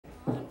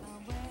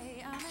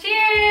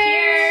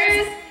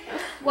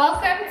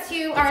Welcome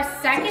to our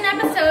second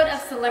episode of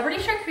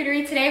Celebrity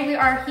Charcuterie. Today we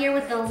are here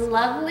with the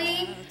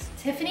lovely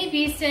Tiffani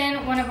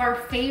Beaston, one of our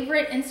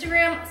favorite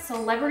Instagram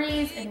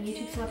celebrities and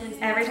YouTube celebrities.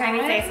 Every time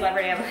you say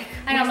celebrity, I'm like,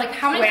 I know, I'm like,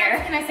 how many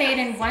times can I say it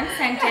in one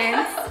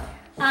sentence?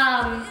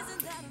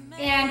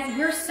 And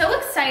we're so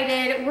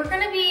excited. We're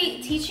gonna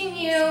be teaching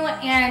you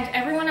and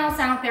everyone else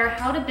out there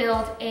how to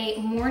build a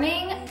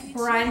morning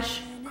brunch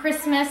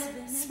Christmas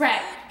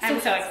spread. I'm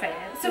so excited.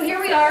 So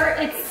here we are.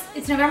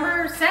 It's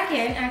November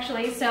 2nd,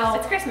 actually. So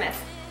it's Christmas.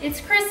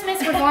 It's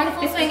Christmas. We're going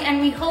full swing, and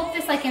we hope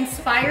this like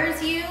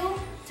inspires you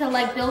to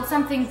like build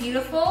something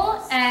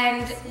beautiful.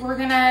 And we're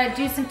gonna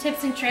do some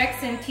tips and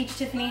tricks and teach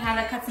Tiffani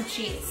how to cut some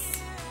cheese.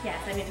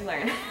 Yes, I need to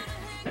learn.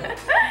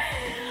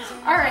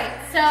 All right.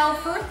 So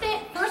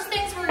first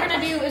things we're gonna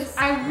do is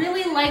I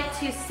really like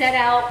to set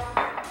out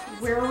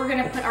where we're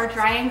gonna put our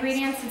dry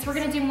ingredients. Since we're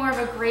gonna do more of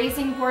a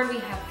grazing board, we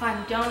have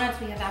fun donuts,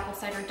 we have apple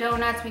cider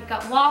donuts, we've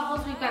got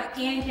waffles, we've got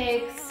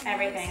pancakes.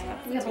 Everything.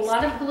 We have a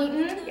lot of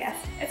gluten. Yes,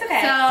 it's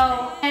okay.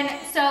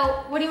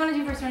 So what do you wanna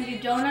do first? You wanna do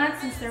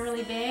donuts since they're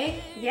really big?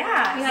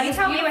 Yeah, we have you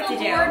tell me what to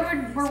do.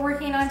 Board we're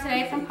working on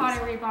today from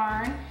Pottery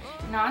Barn,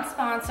 not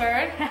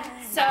sponsored.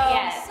 So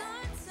yes.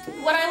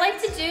 What I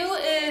like to do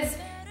is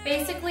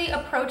basically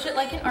approach it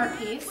like an art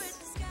piece.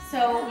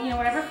 So, you know,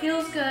 whatever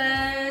feels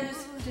good,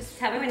 just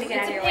tell me when to get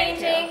out of your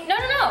painting. way too.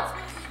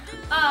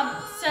 No.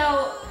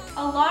 So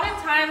a lot of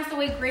times the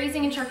way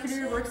grazing and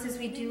charcuterie works is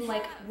we do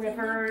like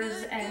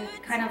rivers and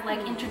kind of like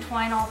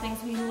intertwine all things.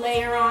 We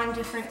layer on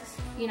different,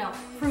 you know,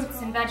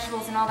 fruits and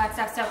vegetables and all that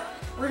stuff. So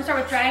we're gonna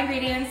start with dry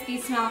ingredients.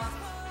 These smell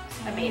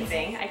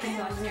amazing. I can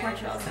go in here. It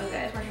smells so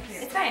good.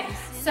 It's fine.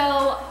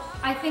 So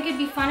I think it'd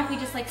be fun if we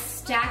just like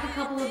stack a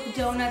couple of the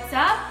donuts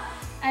up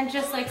and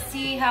just like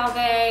see how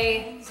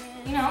they,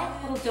 you know,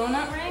 little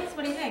donut rings.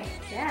 What do you think?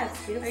 Yes,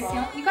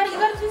 beautiful. You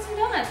gotta do some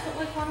donuts. Put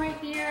like one right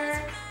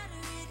here.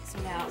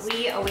 No,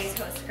 we always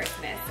host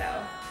Christmas,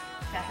 so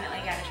definitely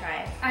gotta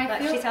try.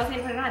 But she tells me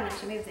to put it on, then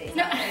she moves it.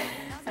 No.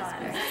 So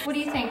what do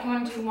you think? You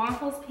want to do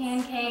waffles,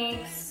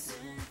 pancakes?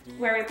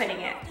 Where are we putting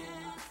it?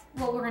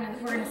 Well, we're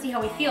gonna see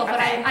how we feel. But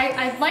okay.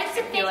 I'd like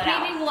to think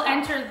maybe we'll Yeah.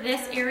 enter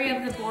this area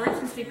of the board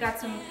since we've got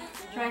some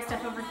dry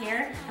stuff over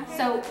here. Okay.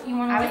 So you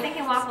want to? I was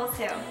thinking waffles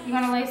too. You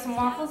want to lay some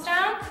waffles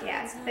down?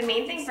 Yes. The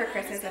main thing for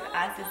Christmas with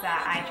us is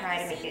that I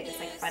try to make it just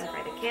like fun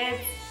for the kids.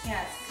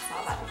 Yes. It's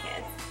all about the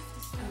kids.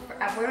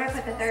 Where do I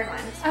put the third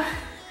one?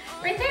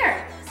 Right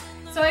there.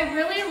 So I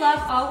really love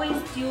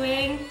always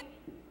doing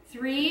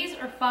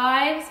 3s or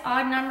 5s.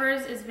 Odd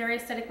numbers is very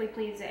aesthetically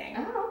pleasing.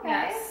 Oh, okay.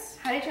 Yes.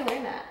 How did you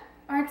learn that?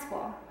 Art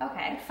school.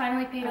 Okay. It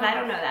finally paid off. I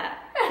don't know that.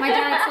 My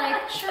dad's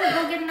like, sure,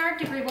 go get an art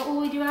degree. What will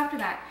we do after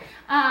that?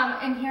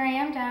 And here I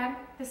am, Dad.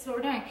 This is what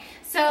we're doing.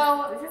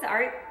 So this is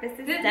art. This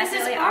is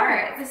definitely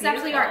art. This is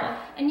absolutely art.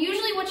 And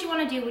usually what you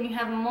want to do when you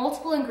have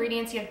multiple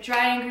ingredients, you have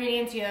dry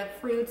ingredients, you have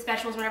fruits,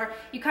 vegetables, whatever,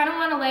 you kind of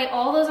want to lay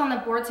all those on the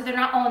board so they're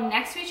not all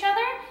next to each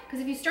other. Because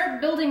if you start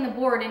building the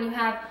board and you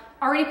have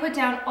already put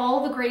down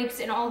all the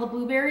grapes and all the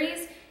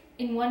blueberries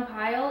in one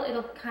pile,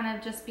 it'll kind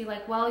of just be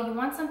like, well, you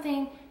want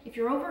something, if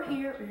you're over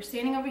here or you're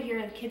standing over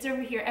here, the kids are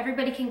over here,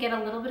 everybody can get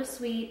a little bit of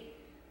sweet,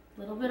 a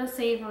little bit of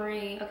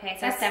savory. Okay,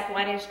 so step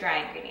 1 is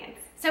dry ingredients.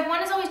 Step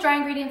 1 is always dry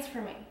ingredients for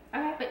me.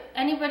 Okay. But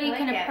anybody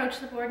can approach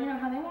the board, you know,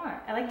 how they want.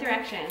 I like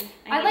direction.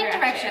 I like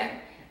direction.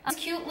 These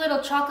cute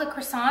little chocolate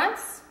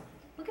croissants.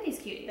 Look at these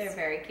cuties. They're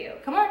very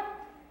cute. Come on.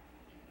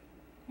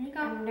 There you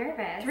go. I'm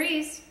nervous.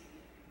 3s.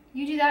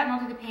 You do that and I'll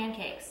do the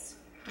pancakes.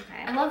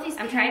 Okay. I love these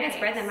pancakes. I'm trying to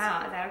spread them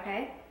out. Is that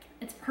okay?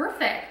 It's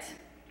perfect.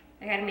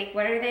 I gotta make,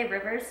 what are they,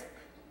 rivers?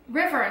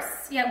 Rivers.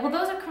 Yeah, well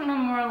those are kind of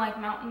more like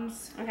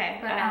mountains. Okay,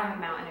 but I don't have a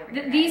mountain over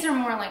here. These are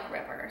more like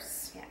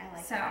rivers. Yeah, I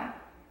like that.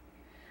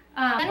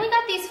 Then we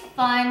got these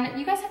fun,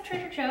 you guys have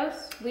Trader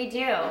Joe's? We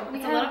do.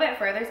 It's a little bit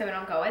further so we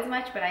don't go as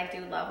much, but I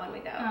do love when we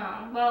go.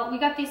 Oh, well, we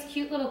got these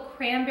cute little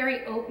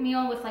cranberry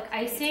oatmeal with like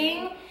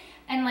icing.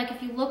 And like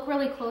if you look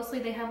really closely,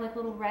 they have like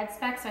little red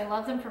specks. I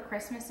love them for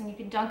Christmas and you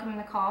can dunk them in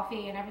the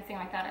coffee and everything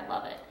like that. I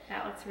love it.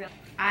 That looks real.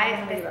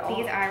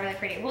 These are really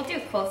pretty. We'll do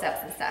close-ups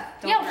and stuff.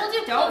 We'll do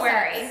close-ups. Don't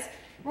worry.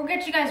 We'll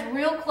get you guys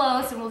real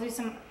close and we'll do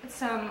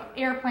some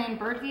airplane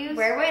bird views.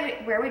 Where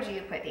would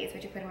you put these?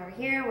 Would you put them over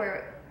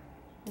here?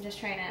 I'm just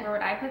trying to. Where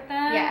would I put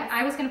them? Yeah.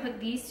 I was gonna put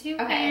these two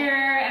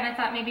here, and I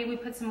thought maybe we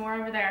put some more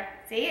over there.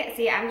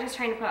 See, I'm just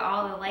trying to put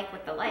all the like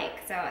with the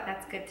like, so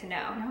that's good to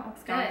know. No,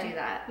 it's good. Don't do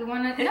that. We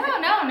want to.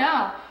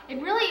 No. It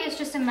really is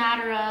just a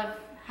matter of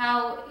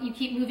how you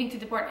keep moving through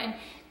the board, and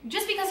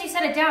just because you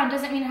set it down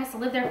doesn't mean it has to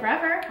live there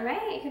forever.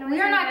 Right.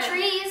 We are not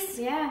trees.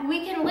 Yeah.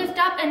 We can lift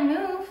up and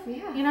move.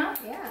 Yeah. You know.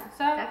 Yeah.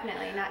 So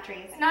definitely not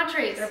trees. Not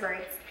trees. They're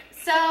birds.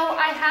 So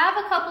I have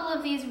a couple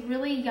of these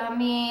really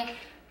yummy.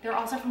 They're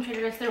also from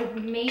Trader Joe's. They're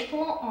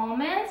maple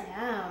almond.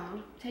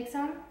 Yum. Take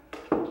some,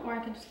 or I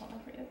can just hold them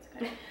for you. It's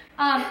okay.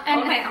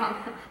 Hold my arm.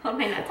 Hold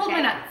my nuts. Hold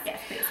my nuts.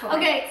 Yes, please.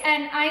 Okay,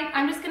 and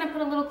I'm just gonna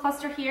put a little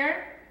cluster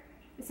here.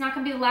 It's not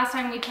gonna be the last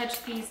time we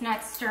touch these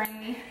nuts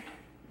during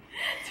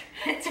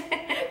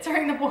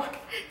the board.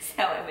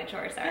 So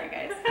immature. Sorry,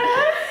 guys.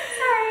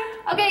 Sorry.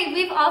 Okay, Okay,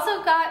 we've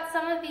also got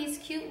some of these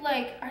cute,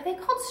 like, are they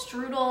called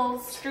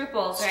strudels?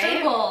 Struples,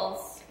 right?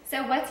 Struples.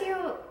 So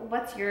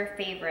what's your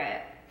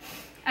favorite?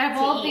 Out of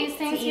all of these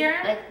things here?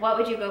 Like, what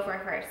would you go for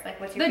first?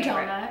 Like, what's your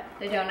favorite?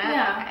 The donut. The donut?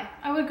 Yeah. Okay.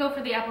 I would go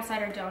for the apple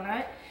cider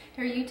donut.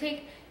 Here,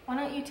 why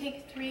don't you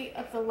take 3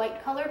 of the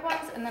light colored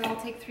ones, and then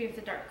I'll take 3 of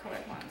the dark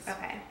colored ones.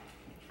 Okay.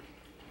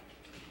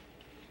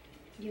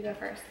 You go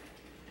first.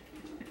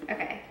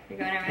 Okay, you're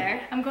going over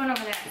there? I'm going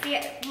over there. See,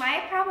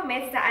 my problem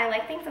is that I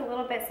like things a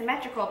little bit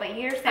symmetrical, but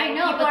you're saying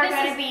people are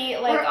going to be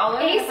like all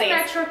over the place.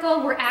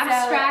 Asymmetrical, we're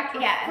abstract,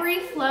 So, yeah. we're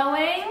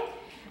free-flowing,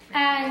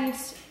 and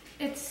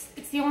it's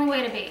the only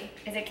way to be.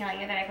 Is it killing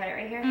you that I put it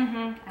right here?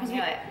 Mm-hmm. I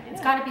knew it.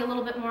 It's got to be a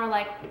little bit more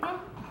like,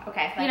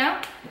 okay. You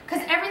know?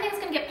 Because everything's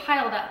going to get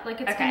piled up.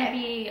 Like, it's going to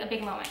be a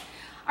big moment.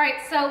 All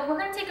right, so we're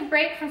going to take a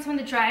break from some of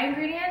the dry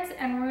ingredients,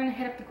 and we're going to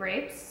hit up the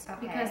grapes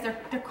because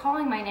they're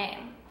calling my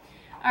name.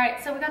 All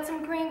right, so we got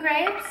some green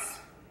grapes.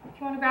 If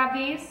you want to grab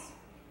these.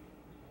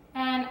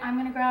 And I'm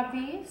going to grab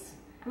these.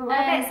 I'm a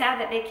little bit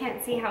sad that they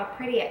can't see how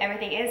pretty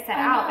everything is set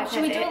out.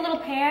 Should we do a little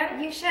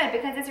pan? You should,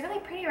 because it's really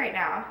pretty right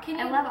now.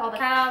 I love all the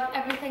have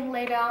everything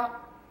laid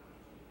out.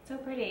 So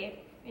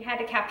pretty. You had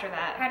to capture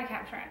that. I had to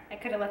capture it. I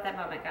could have let that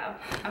moment go.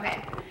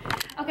 Okay.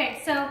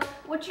 Okay, so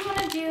what you want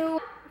to do,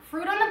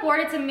 fruit on the board,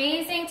 it's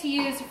amazing to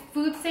use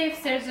food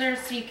safe scissors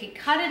so you can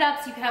cut it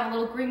up so you can have a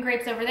little green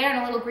grapes over there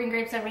and a little green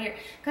grapes over here.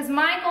 Because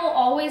my goal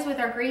always with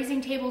our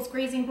grazing tables,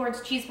 grazing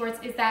boards, cheese boards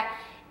is that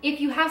if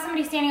you have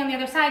somebody standing on the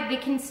other side, they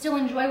can still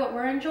enjoy what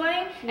we're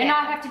enjoying and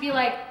not have to be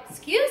like,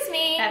 excuse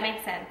me. That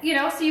makes sense. You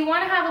know, so you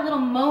want to have a little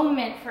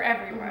moment for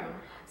everyone.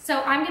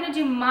 So I'm going to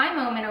do my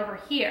moment over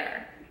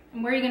here.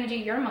 And where are you going to do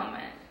your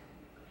moment?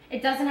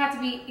 It doesn't have to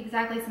be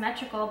exactly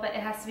symmetrical, but it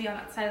has to be on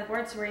that side of the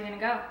board, so where are you going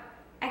to go?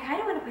 I kind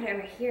of want to put it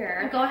over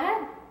here. Go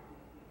ahead.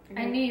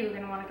 I knew you were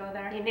going to want to go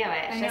there. You knew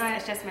it.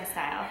 It's just my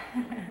style.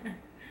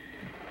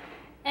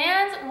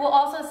 And we'll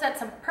also set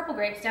some purple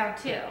grapes down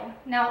too.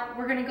 Now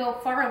we're going to go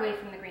far away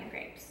from the green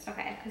grapes.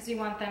 Okay. Because you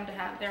want them to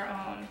have their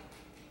own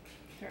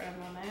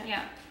moment.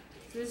 Yeah.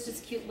 So this is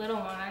just a cute little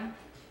one.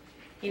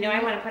 You know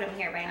I want to put them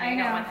here, but I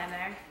don't want them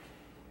there.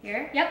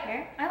 Here? Yep.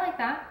 Here? I like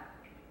that.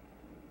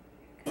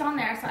 It's on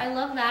there, so I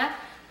love that.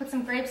 Put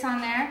some grapes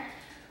on there.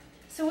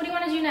 So what do you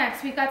want to do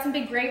next? We've got some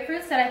big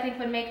grapefruits that I think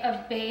would make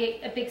a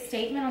big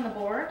statement on the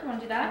board. Do you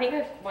want to do that? I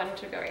think one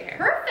should go right here.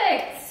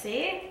 Perfect!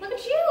 See? Look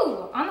at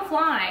you! On the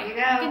fly. There you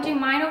go. I can do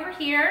mine over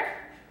here.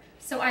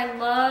 So I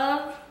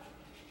love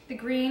the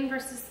green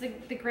versus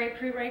the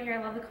grapefruit right here.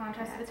 I love the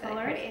contrast of the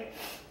colors. Really pretty.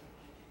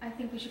 I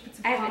think we should put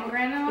some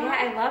pomegranate on. Yeah,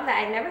 I love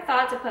that. I never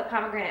thought to put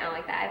pomegranate on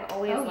like that. I've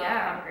always loved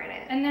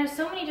pomegranate. And there's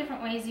so many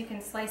different ways you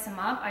can slice them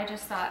up. I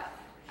just thought,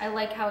 I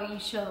like how you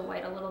show the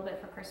white a little bit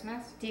for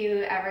Christmas. Do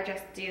you ever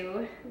just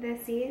do the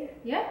seed?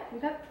 Yeah, we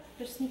got,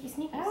 they're sneaky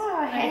sneakies.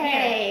 Oh,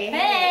 hey.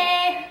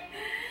 Hey!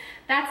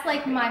 That's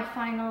like my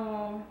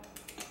final,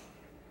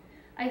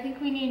 I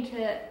think we need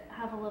to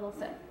have a little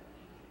sip.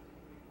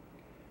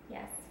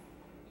 Yes.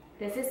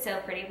 This is so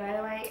pretty, by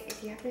the way.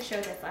 If you have to show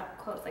this up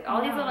close, like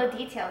all these little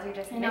details, you're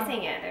just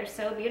missing it. They're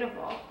so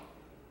beautiful.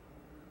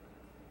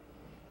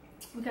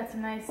 We got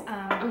some nice,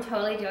 I'm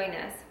totally doing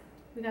this.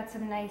 We got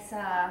some nice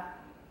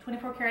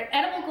 24 karat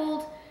edible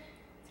gold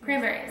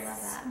cranberries. I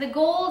love that. The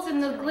golds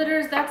and the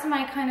glitters, that's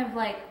my kind of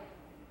like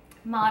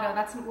motto.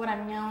 That's what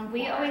I'm known for.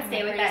 We always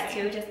stay with that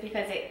too, just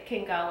because it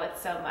can go with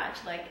so much,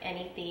 like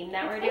any theme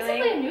that we're doing.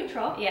 Basically a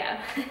neutral.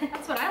 Yeah.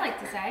 That's what I like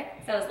to say.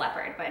 So is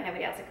leopard, but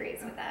nobody else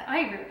agrees with that. I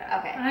agree with that.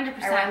 Okay.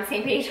 100%. We're on the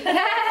same page with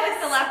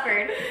the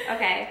leopard.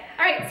 Okay.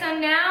 All right, so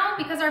now,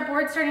 because our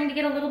board's starting to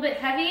get a little bit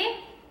heavy,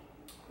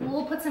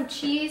 we'll put some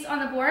cheese on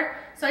the board.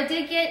 So I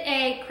did get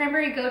a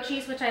cranberry goat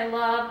cheese, which I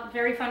love,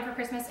 very fun for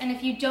Christmas. And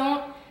if you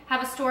don't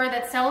have a store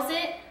that sells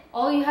it,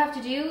 all you have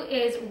to do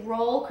is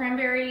roll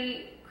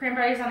cranberries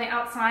on the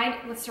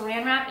outside with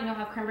saran wrap, and you'll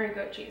have cranberry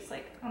goat cheese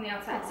like on the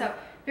outside. So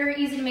very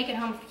easy to make at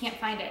home if you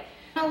can't find it.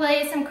 I'm gonna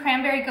lay some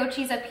cranberry goat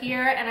cheese up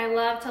here, and I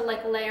love to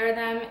like layer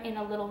them in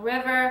a little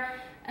river.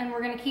 And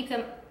we're gonna keep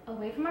them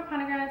away from our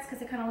pomegranates because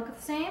they kind of look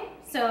the same.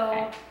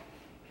 So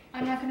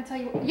I'm not gonna tell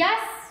you.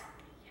 Yes.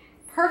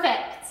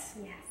 Perfect.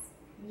 Yes.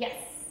 Yes.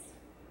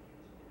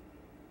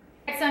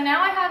 So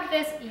now I have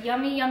this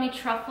yummy, yummy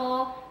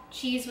truffle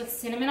cheese with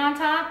cinnamon on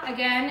top.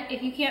 Again,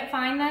 if you can't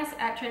find this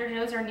at Trader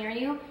Joe's or near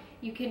you,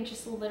 you can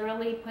just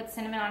literally put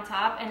cinnamon on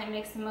top and it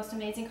makes the most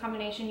amazing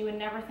combination you would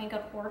never think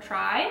of or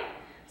try.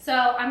 So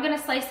I'm gonna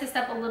slice this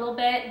up a little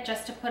bit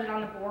just to put it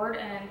on the board,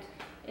 and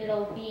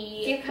it'll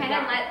be... Do you kind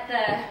of let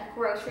the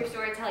grocery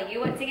store tell you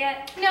what to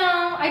get? No,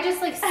 I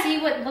just like see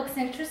what looks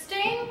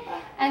interesting,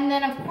 and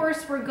then of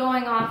course we're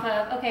going off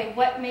of, okay,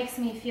 what makes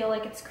me feel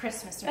like it's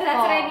Christmas or fall. That's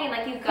what I mean,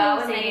 like you go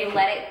and then you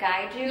let it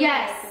guide you?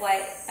 Yes.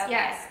 Like what, okay.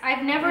 Yes.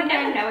 I've never you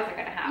never know what they're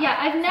gonna have. Yeah,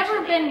 I've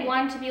never been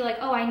one to be like,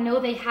 oh, I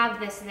know they have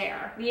this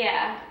there.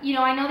 Yeah. You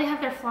know, I know they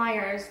have their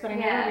flyers, but I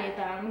never read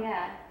them.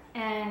 Yeah.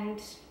 And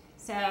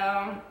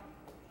so...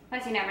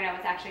 Plus you never know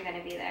what's actually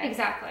gonna be there.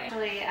 Exactly.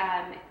 Actually,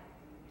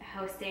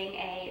 hosting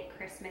a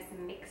Christmas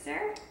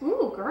mixer.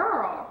 Ooh,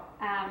 girl.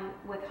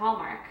 With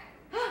Hallmark.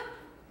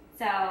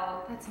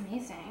 So that's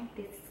amazing.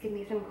 These give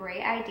me some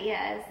great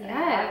ideas.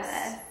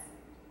 Yes.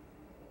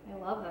 I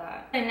love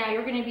that. And now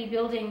you're going to be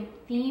building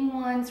theme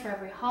ones for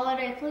every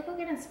holiday. I feel like I'll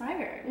get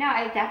inspired. No,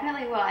 I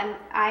definitely will. And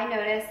I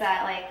noticed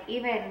that, like,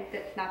 even,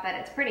 not that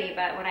it's pretty,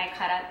 but when I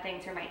cut up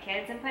things for my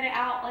kids and put it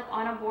out, like,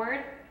 on a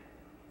board,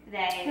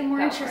 they're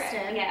more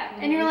interested. Yeah.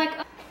 And you're like,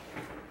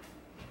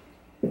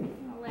 oh.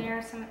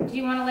 Layer some. Do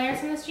you want to layer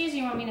some of this cheese or do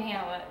you want me to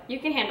handle it? You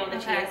can handle the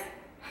cheese.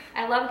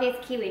 I love these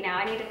kiwi now.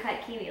 I need to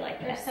cut kiwi like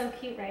this. They're so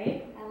cute,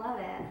 right? I love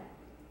it.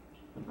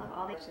 I love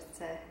all these, just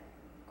to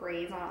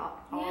graze on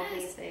all of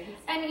these things.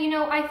 And you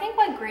know, I think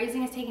why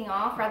grazing is taking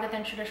off rather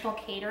than traditional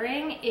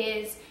catering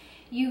is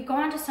you go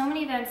on to so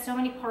many events, so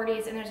many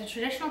parties, and there's a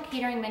traditional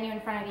catering menu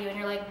in front of you and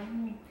you're like,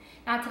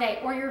 not today.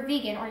 Or you're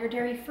vegan, or you're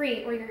dairy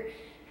free, or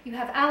you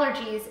have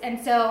allergies,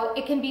 and so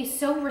it can be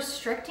so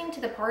restricting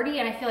to the party,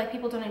 and I feel like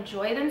people don't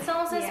enjoy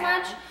themselves as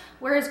much.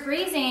 Whereas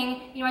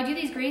grazing, you know, I do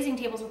these grazing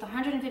tables with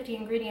 150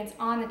 ingredients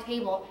on the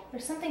table.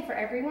 There's something for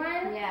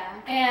everyone.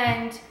 Yeah.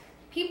 And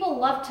people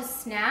love to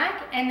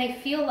snack, and they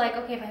feel like,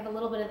 okay, if I have a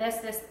little bit of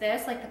this,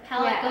 like the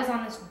palate goes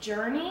on this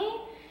journey.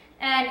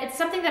 And it's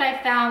something that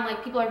I found,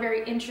 like, people are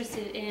very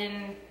interested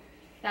in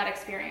that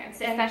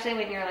experience. Especially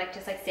when you're like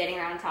just like standing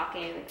around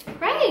talking.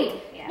 Right.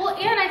 Yeah. Well,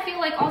 and I feel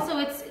like also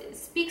it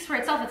speaks for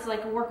itself. It's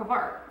like a work of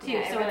art too.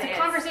 Yeah, so it's a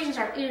conversation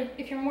starter.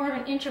 If you're more of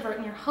an introvert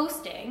and you're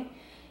hosting,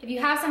 if you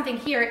have something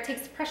here, it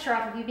takes the pressure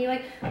off of you. Be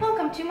like,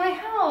 welcome to my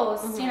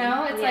house. You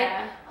know, it's like,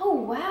 oh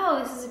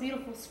wow, this is a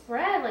beautiful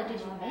spread. Like, did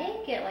you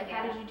make it? Like,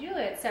 how did you do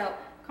it? So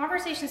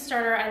conversation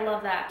starter. I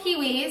love that.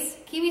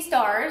 Kiwi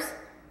stars,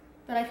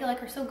 that I feel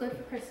like are so good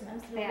for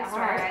Christmas. They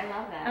are. I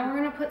love them. And we're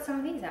gonna put some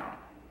of these out.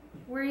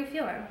 Where are you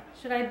feeling?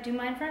 Should I do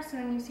mine first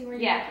and then you see where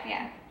you go?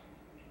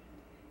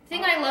 The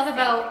thing I love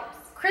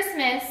about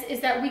Christmas is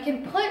that we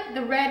can put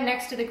the red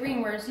next to the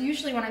green, whereas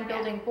usually when I'm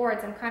building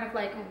boards, I'm kind of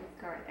like,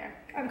 go right there.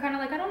 I'm kind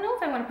of like, I don't know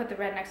if I want to put the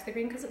red next to the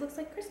green because it looks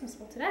like Christmas.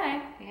 Well,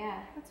 today,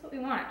 that's what we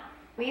want.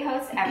 We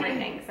host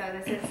everything, so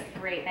this is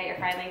great that you're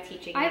finally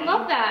teaching me. I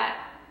love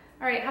that.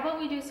 All right, how about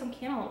we do some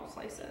cantaloupe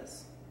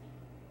slices?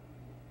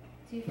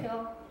 Do you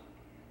feel...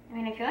 I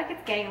mean, I feel like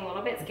it's getting a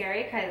little bit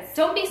scary because...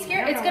 Don't be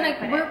scared. It's gonna...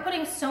 We're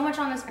putting so much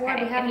on this board.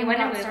 Okay. We haven't if you want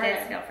to move started.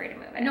 this, feel free to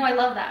move it. No, I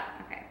love that.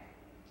 Okay.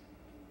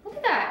 Look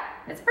at that.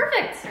 It's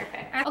perfect.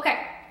 Perfect.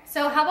 Okay,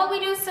 so how about we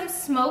do some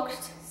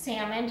smoked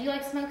salmon? Do you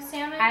like smoked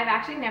salmon? I've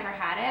actually never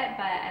had it,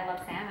 but I love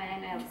salmon.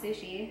 I love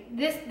sushi.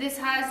 This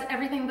has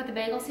everything but the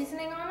bagel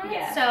seasoning on it.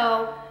 Yeah.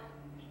 So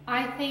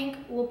I think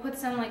we'll put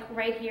some like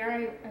right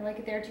here. I like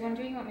it there. Do you want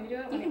to do it? You want me to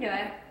do it? You can do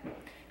it.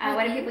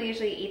 What do people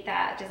usually eat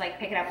that? Just like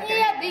pick it up with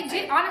their hands?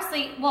 They do.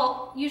 Honestly,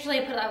 well, usually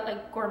I put out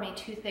like gourmet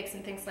toothpicks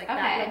and things like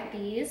that, like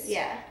these.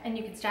 Yeah. And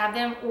you can stab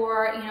them,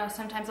 or you know,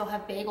 sometimes they'll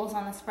have bagels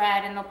on the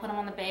spread and they'll put them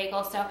on the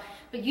bagel. So,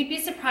 but you'd be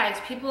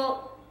surprised.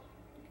 People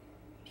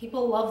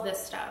love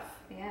this stuff.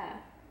 Yeah.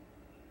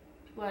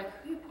 People are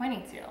like, who are you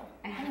pointing to?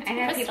 I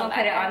know people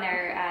put it on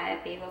their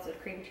bagels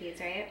with cream cheese,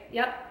 right?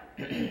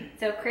 Yep.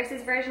 So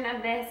Chris's version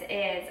of this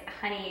is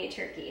honey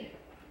turkey.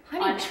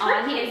 On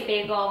his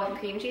bagel with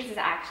cream cheese is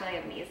actually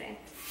amazing.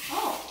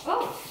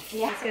 Oh.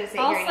 Yeah.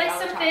 I'll slice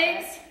some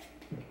figs.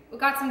 We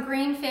got some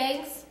green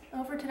figs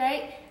over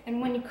today,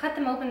 and when you cut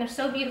them open, they're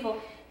so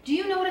beautiful. Do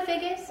you know what a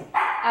fig is?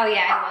 Oh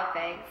yeah, I love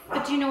figs.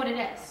 But do you know what it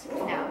is?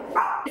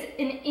 No. It's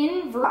an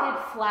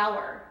inverted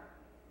flower.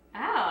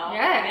 Oh.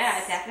 Yes.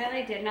 Yeah, I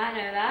definitely did not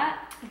know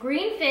that.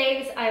 Green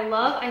figs, I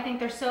love. I think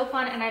they're so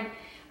fun, and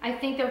I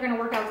think they're going to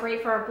work out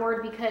great for our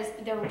board because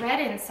they're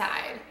red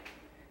inside.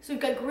 So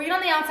we've got green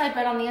on the outside,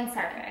 red on the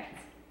inside. Okay.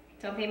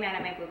 Don't be mad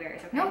at my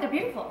blueberries, okay? No, they're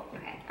beautiful.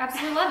 Okay.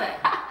 Absolutely love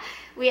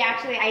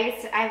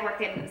it. I've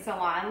worked in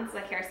salons,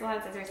 like hair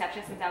salons as a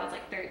receptionist since I was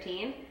like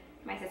 13.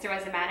 My sister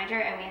was the manager,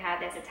 and we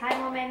had this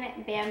Italian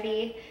woman,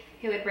 Bambi,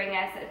 who would bring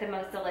us the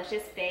most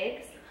delicious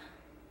figs,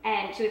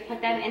 and she would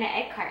put them in an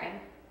egg carton.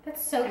 That's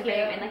so cute. Bring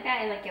them in like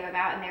that and like give them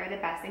out, and they were the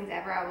best things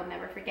ever. I will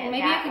never forget. Well,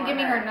 maybe you can give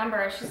me her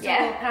number. She's still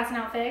passing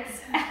out figs.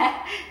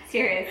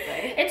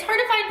 Seriously. It's hard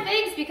to find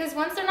figs because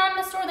once they're not in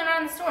the store, they're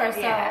not in the store.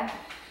 So. Yeah.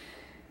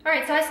 All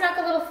right, so I snuck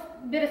a little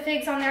bit of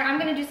figs on there. I'm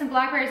going to do some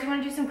blackberries. You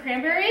want to do some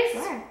cranberries?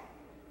 Sure.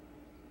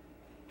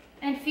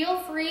 And feel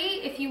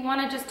free if you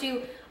want to just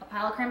do a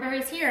pile of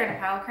cranberries here and a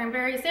pile of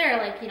cranberries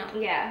there, like, you know.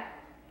 Yeah.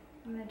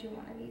 I'm going to do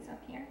one of these up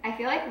here. I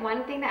feel like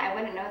one thing that I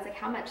wouldn't know is like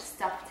how much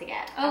stuff to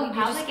get. Oh, you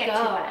just get go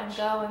and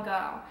go and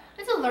go.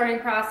 It's a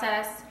learning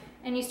process,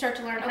 and you start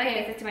to learn,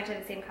 okay. Is it too much of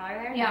the same color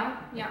there? Yeah,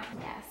 yeah.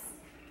 Yes.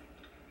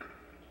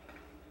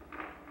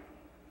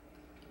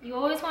 You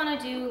always want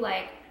to do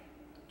like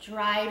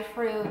dried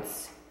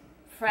fruits,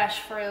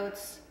 fresh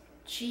fruits,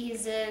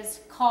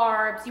 cheeses,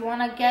 carbs. You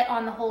want to get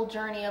on the whole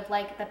journey of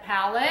like the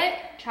palate.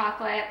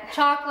 Chocolate.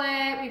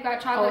 We've got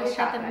chocolate. We've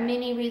got the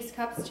mini Reese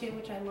cups too,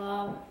 which I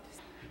love.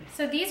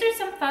 So these are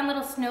some fun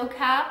little snow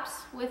caps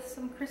with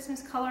some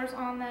Christmas colors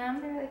on them.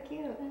 They're really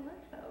cute. I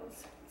like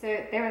those. So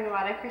there was a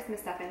lot of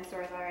Christmas stuff in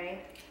stores already.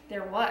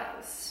 There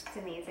was. It's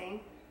amazing.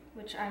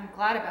 Which I'm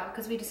glad about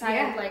because we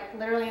decided like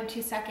literally in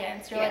 2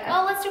 seconds. You're like,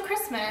 oh, let's do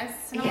Christmas.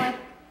 And I'm like,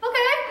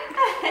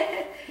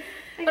 okay.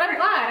 But I'm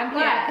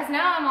glad, because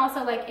now I'm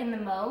also like in the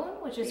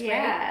mode, which is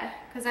great.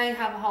 Because I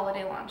have a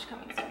holiday launch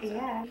coming soon.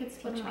 So you could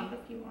switch them up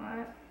if you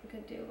want. We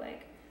could do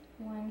like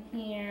one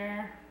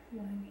here,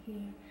 one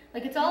here.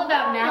 Like it's all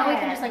about now we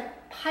can just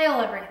like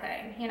pile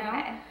everything, you know?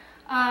 Okay.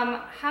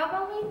 How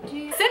about we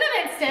do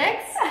cinnamon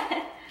sticks?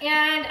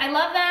 And I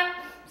love them.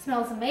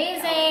 Smells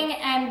amazing,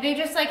 and they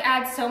just like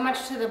add so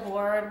much to the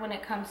board when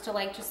it comes to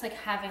like just like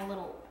having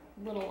little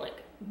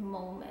like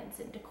moments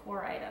and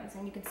decor items,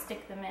 and you can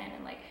stick them in,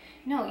 and like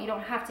no, you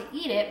don't have to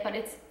eat it, but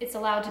it's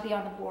allowed to be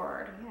on the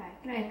board. Yeah, you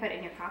can always put it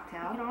in your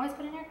cocktail. You can always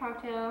put it in your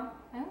cocktail.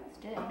 I always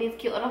did. These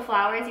cute little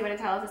flowers. You want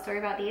to tell us a story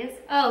about these?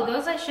 Oh,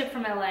 those I ship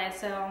from LA.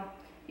 So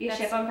you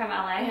ship them from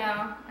LA?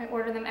 Yeah, I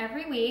order them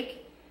every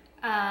week.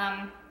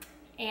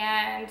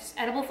 And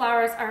edible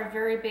flowers are a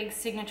very big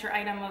signature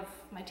item of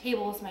my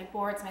tables, my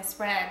boards, my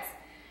spreads.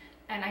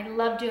 And I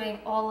love doing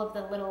all of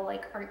the little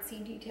like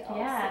artsy details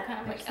that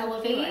kind of like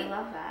elevate. Cute. I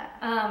love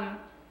that.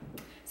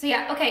 So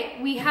yeah, okay,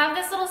 we have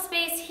this little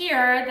space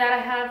here that I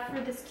have for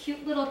this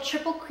cute little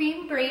triple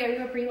cream brie. Are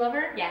you a brie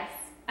lover? Yes.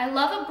 I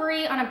love a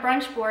brie on a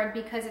brunch board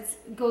because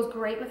it goes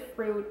great with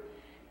fruit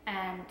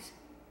and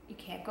you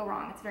can't go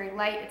wrong. It's very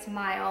light, it's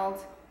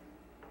mild.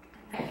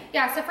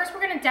 Yeah, so first we're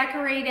gonna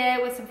decorate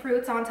it with some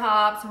fruits on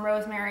top, some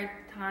rosemary,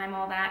 thyme,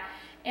 all that.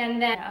 And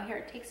then,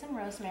 here, take some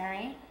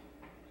rosemary.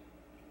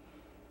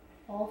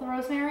 All the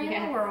rosemary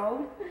in the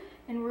world.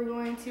 And we're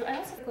going to, I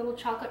also have little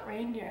chocolate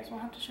reindeers.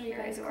 We'll have to show you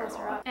guys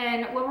closer up.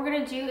 And what we're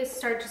gonna do is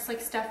start just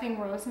like stuffing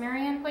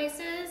rosemary in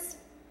places.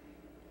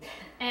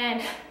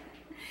 And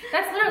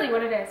that's literally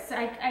what it is.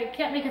 I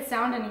can't make it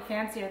sound any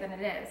fancier than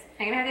it is.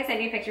 I'm gonna have to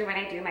send you a picture when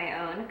I do my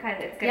own, because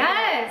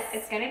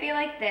it's gonna be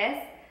like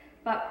this.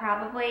 But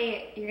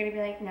probably you're gonna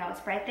be like, no,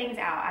 spread things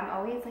out. I'm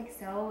always like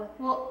so.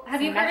 Well,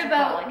 have you heard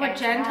about what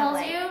Jen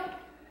tells you?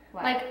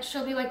 What? Like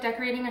she'll be like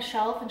decorating a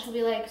shelf, and she'll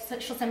be like,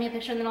 she'll send me a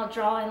picture, and then I'll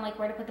draw in like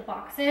where to put the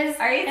boxes.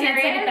 Are you serious? And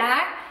then send it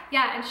back.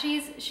 Yeah, and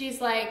she's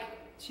like,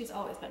 she's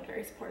always been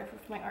very supportive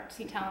of my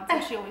artsy talents,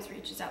 and she always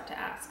reaches out to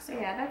ask. So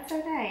yeah, that's so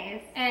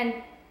nice. And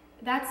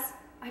that's,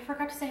 I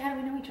forgot to say, how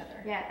do we know each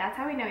other? Yeah, that's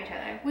how we know each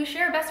other. We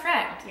share a best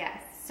friend.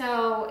 Yes.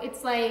 So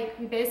it's like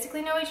we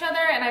basically know each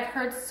other, and I've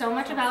heard so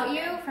much about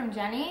you from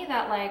Jenny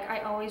that like I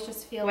always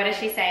just feel What does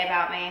she say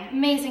about me?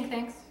 Amazing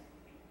things.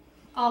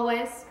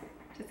 Always.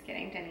 Just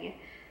kidding, Jenny.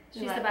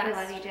 She's the best. We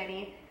love you,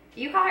 Jenny.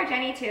 You call her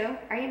Jenny too?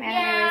 Are you mad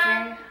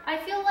at Rosemary? I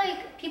feel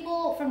like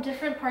people from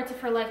different parts of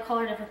her life call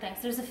her different things.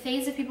 There's a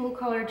phase of people who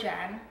call her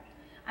Jen,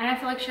 and I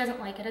feel like she doesn't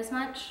like it as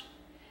much.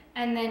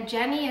 And then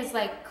Jenny is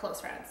like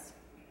close friends.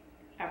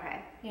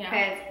 Okay. You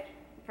know?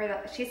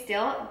 Because she's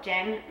still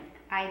Jen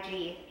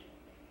IG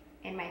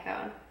in my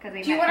phone. Do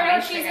you want to know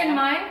what she's in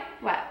mine?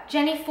 What?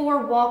 Jenny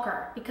 4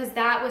 Walker, because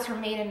that was her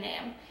maiden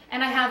name.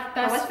 And I have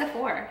best. What's the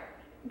 4?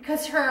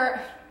 Because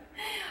her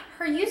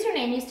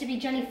username used to be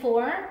Jenny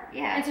 4.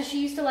 Yeah. And so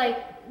she used to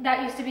like,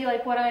 that used to be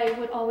like what I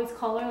would always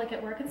call her like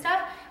at work and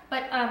stuff.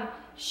 But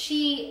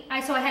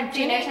so I had Jenny. Do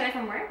you know each other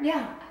from work?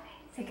 Yeah.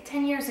 It's like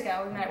 10 years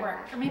ago we met at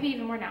work, or maybe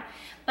even more now.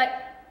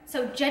 But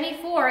so Jenny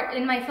 4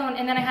 in my phone,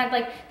 and then I had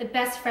like the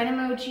best friend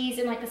emojis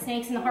and like the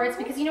snakes and the hearts,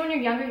 because you know when you're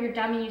younger, you're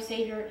dumb and you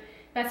say your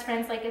best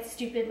friends like it's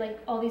stupid, like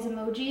all these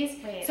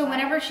emojis. Wait, so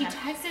whenever she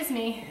texts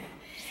me,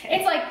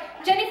 it's like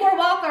Jenny 4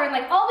 Walker and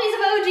like all these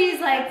emojis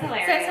like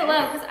says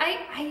hello. Because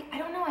I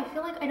don't know, I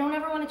feel like I don't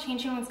ever want to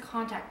change anyone's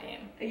contact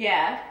name.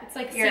 Yeah. It's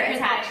like you're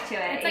attached to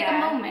it. It's like a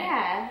moment.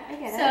 Yeah, I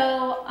get it.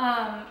 So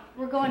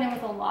we're going in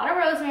with a lot of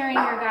rosemary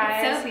here,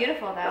 guys. It's so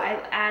beautiful though.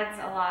 It adds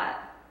a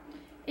lot.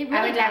 It really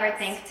I would does. never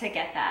think to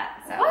get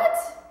that. So. What?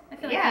 I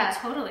feel like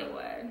you totally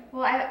would.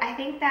 Well, I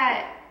think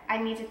that I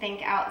need to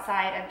think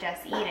outside of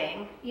just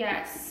eating.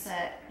 Yes.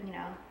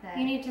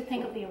 You need to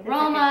think of the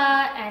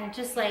aroma and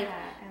just like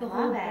the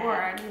whole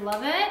board. You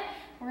love it?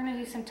 We're gonna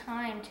do some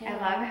thyme too. I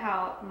love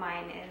how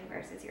mine is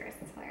versus yours.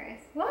 It's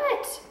hilarious.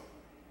 What?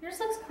 Yours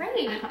looks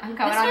great. I'm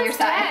coming on your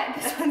side.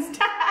 This one's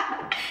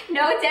dead.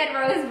 No dead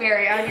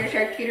rosemary on your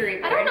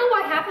charcuterie board. I don't know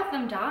why half of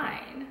them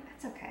died.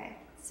 That's okay.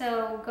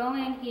 So go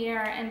in here,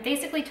 and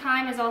basically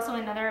thyme is also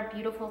another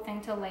beautiful thing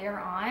to layer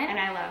on. And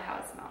I love how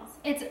it smells.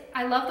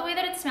 I love the way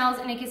that it smells,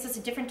 and it gives us a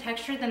different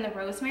texture than the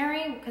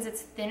rosemary because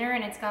it's thinner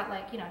and it's got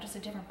like, just a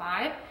different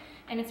vibe.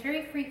 And it's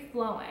very free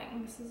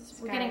flowing.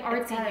 We're getting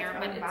artsy here,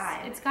 but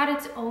it's got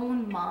its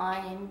own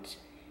mind,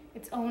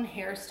 its own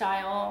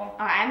hairstyle. Oh,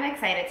 I'm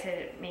excited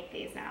to make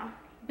these now.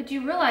 But do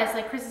you realize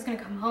like Chris is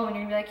gonna come home and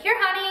you're gonna be like, here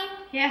honey.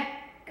 Yeah.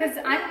 Because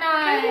I'm not.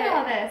 How do you do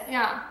all this?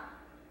 Yeah.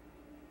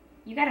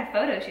 You got a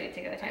photo shoot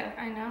to go to.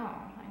 I know.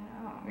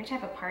 We should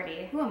have a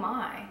party. Who am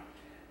I?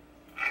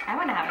 I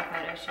want to have a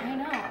photo shoot. I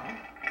know.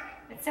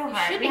 It's so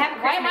hard. We have a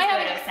Christmas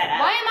photo set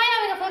up. Why am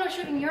I having a photo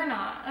shoot and you're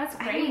not? That's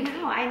crazy. I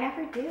know. I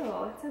never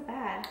do. It's so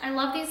bad. I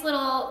love these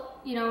little,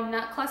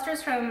 nut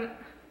clusters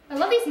I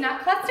love these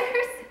nut clusters.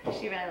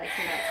 She really likes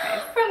your nuts,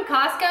 guys. From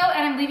Costco,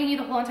 and I'm leaving you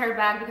the whole entire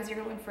bag because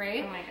you're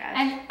gluten-free. Oh my gosh.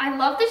 And I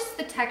love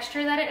the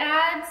texture that it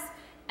adds,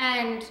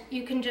 and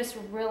you can just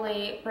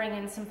really bring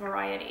in some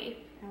variety.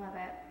 I love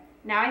it.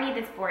 Now I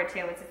need this board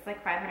too. It's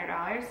like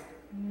 $500.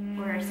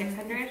 Or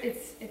 600?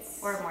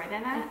 It's or more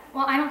than that?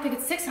 Well, I don't think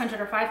it's 600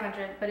 or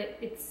 500, but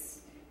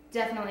it's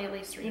definitely at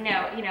least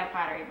 300. You know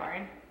Pottery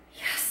Barn.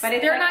 Yes, but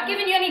they're not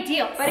giving you any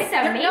deals. But it's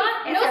amazing.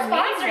 No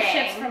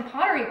sponsorships from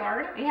Pottery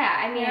Barn. Yeah,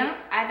 I mean,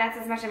 that's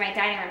as much as my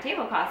dining room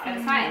table costs, but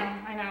it's fine.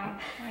 I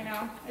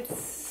know.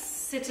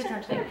 It's a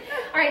touching.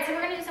 All right, so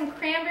we're gonna do some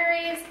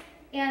cranberries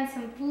and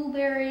some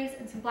blueberries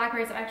and some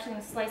blackberries. I'm actually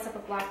gonna slice up a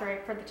blackberry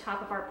for the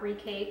top of our brie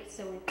cake,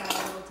 so we've got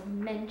a little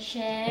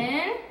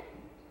dimension.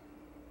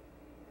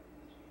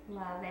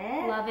 Love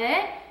it. Love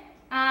it.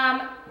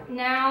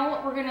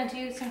 Now we're gonna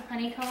do some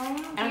honeycomb.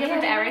 I don't think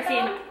I've ever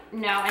seen,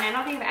 and I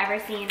don't think I've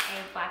ever seen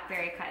a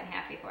blackberry cut in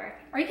half before.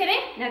 Are you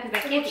kidding? No, because my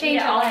kids eat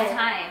it all the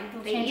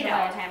time. They eat it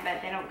all the time,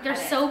 but they don't cut it. They're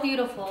so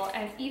beautiful,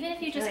 and even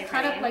if you just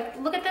cut up, like,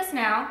 look at this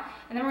now,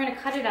 and then we're gonna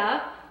cut it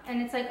up,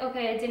 and it's like,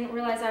 okay, I didn't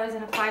realize I was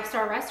in a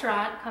 5-star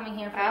restaurant coming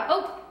here for,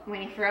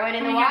 when you throw it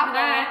in the waffle.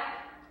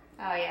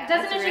 Oh yeah.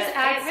 Doesn't it just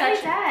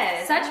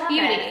add such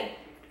beauty?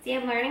 See,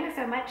 I'm learning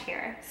so much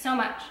here. So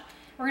much.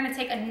 We're gonna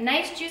take a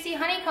nice juicy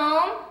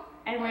honeycomb.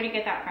 And where do you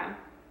get that from?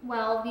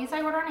 Well, these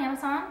I order on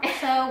Amazon,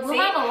 so we'll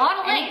have a lot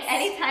of links.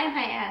 Anytime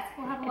I ask,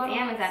 we'll have a lot of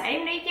Amazon. links. I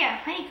didn't know you get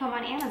honeycomb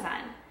on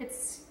Amazon.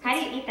 How do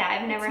you eat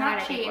that? I've never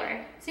had it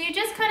before. So you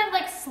just kind of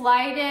like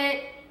slide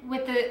it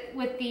with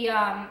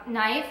the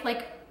knife,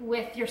 like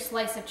with your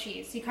slice of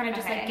cheese. So you kind of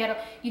just like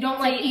you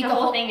don't like eat the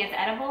whole thing is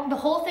edible? The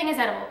whole thing is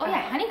edible. Oh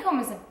yeah, honeycomb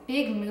is a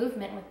big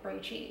movement with brie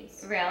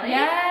cheese. Really?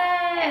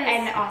 Yes.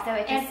 And also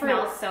it just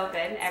smells so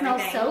good. It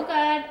smells so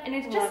good, and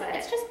it's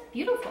just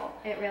beautiful.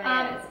 It really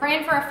is.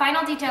 Brian, for our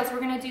final details, we're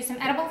gonna do some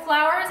edible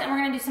flowers, and we're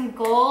gonna do some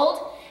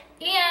gold,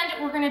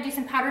 and we're gonna do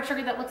some powdered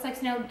sugar that looks like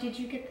snow. Did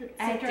you get the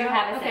sifter? I do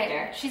have a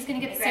sifter. She's gonna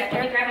get the sifter.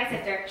 Let me grab my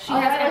sifter.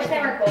 I wish they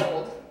were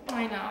gold.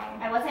 I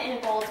know. I wasn't in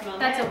a gold moment.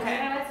 That's okay.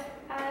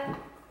 I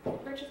was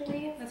purchasing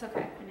these. That's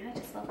okay. And I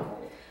just love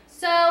gold.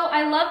 So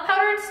I love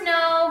powdered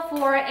snow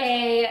for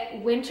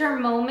a winter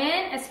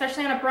moment,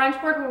 especially on a brunch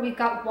board where we've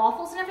got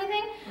waffles and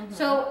everything.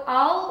 So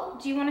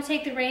do you want to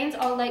take the reins?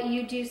 I'll let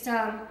you do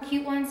some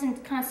cute ones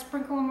and kind of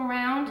sprinkle them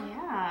around.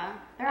 Yeah,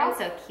 they're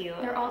also cute.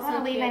 They're also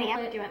cute. Leave any out.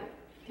 Do you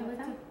want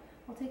them?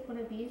 I'll take one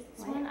of these.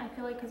 This one, I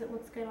feel like, because it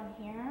looks good on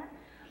here.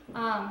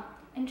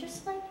 And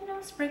just like,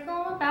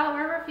 sprinkle them about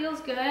wherever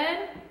feels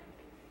good.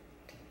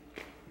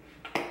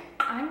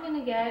 I'm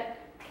gonna get,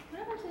 what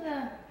happened to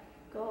the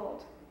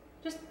gold?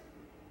 Just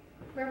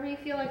wherever you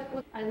feel like.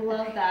 I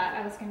love that.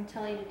 I was gonna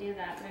tell you to do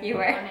that, but you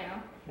were.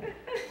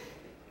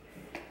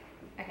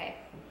 Okay.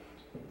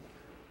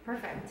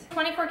 Perfect.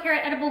 24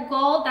 karat edible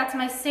gold. That's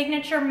my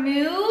signature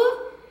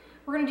move.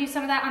 We're gonna do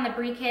some of that on the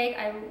brie cake.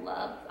 I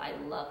love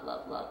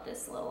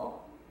this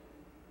little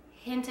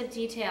hint of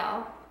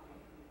detail.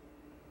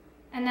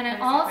 And then I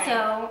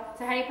also.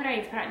 So how do you put it? You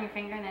just put it on your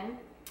finger and then?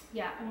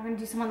 Yeah, and we're gonna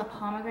do some on the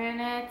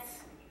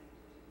pomegranates.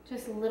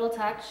 Just a little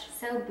touch.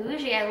 So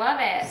bougie, I love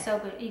it. So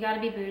you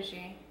gotta be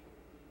bougie.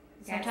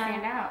 You gotta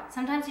stand out.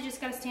 Sometimes you just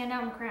gotta stand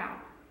out and crown.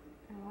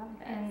 I love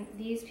it. And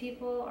these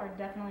people are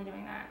definitely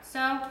doing that. So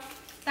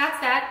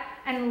that's that.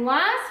 And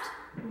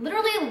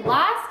literally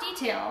last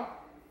detail,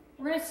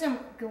 we're gonna do some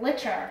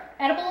glitter,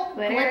 edible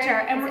glitter,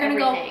 and we're gonna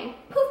go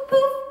poof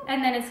poof,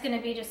 and then it's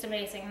gonna be just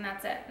amazing, and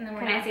that's it. And then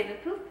we're gonna see the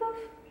poof poof?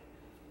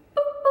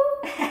 Poof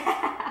poof.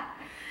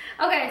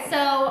 Okay,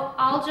 so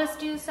I'll just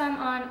do some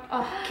on.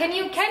 Oh, can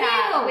you? Wait,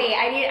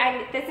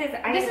 this is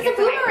a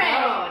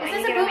boomerang. Is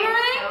this a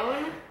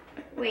boomerang?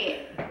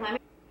 Wait, let me.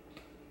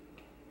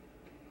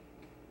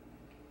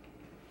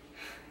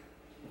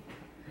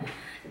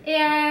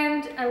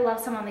 And I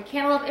love some on the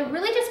cantaloupe. It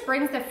really just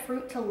brings the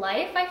fruit to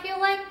life, I feel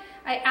like.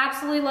 I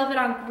absolutely love it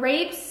on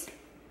grapes.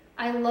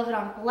 I love it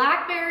on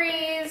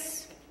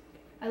blackberries.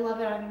 I love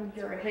it on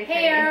your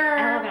hair.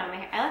 I love it on my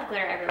hair. I love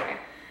glitter everywhere.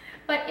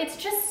 But it's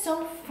just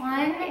so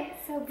fun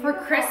so for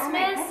Christmas. Oh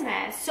my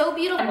goodness. So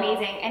beautiful.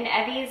 Amazing. And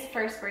Evie's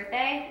first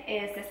birthday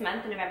is this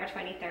month, November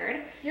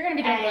 23rd. You're going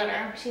to be doing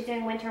glitter. She's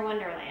doing Winter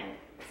Wonderland.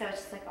 So it's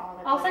just like all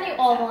the I'll send you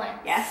all the links.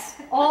 Yes.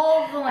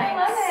 All the links. I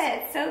love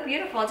it. It's so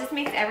beautiful. It just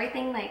makes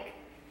everything like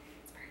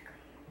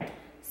sparkly.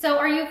 So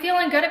are you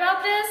feeling good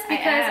about this?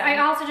 Because I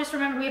also just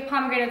remembered we have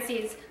pomegranate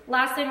seeds.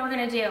 Last thing we're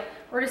going to do,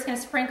 we're just going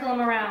to sprinkle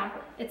them around.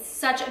 It's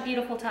such a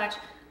beautiful touch.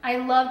 I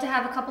love to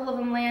have a couple of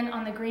them land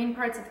on the green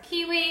parts of the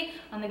kiwi,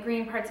 on the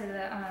green parts of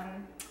the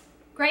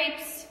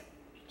grapes.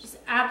 Just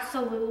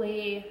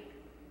absolutely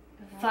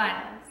fun.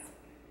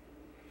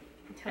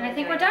 And I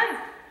think we're done.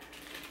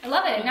 I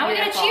love it. Now we're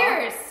gonna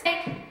cheers.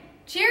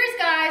 Cheers,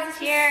 guys.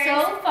 This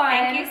was so fun.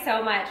 Thank you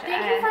so much.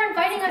 Thank you for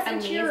inviting us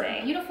into your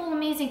beautiful,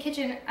 amazing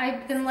kitchen.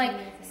 I've been like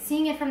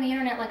seeing it from the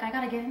internet, like I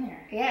gotta get in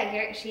there. Yeah,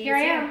 here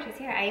I am. She's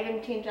here. I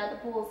even changed out the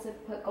pools to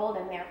put gold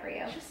in there for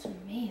you. Just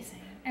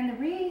amazing. And the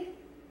wreath.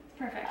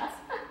 Perfect.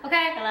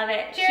 Okay. I love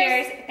it.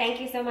 Cheers. Thank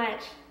you so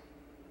much.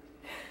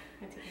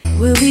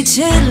 We'll be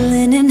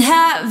chilling and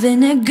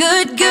having a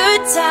good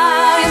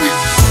time.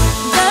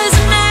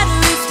 Doesn't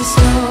matter if the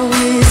snow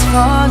is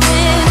falling.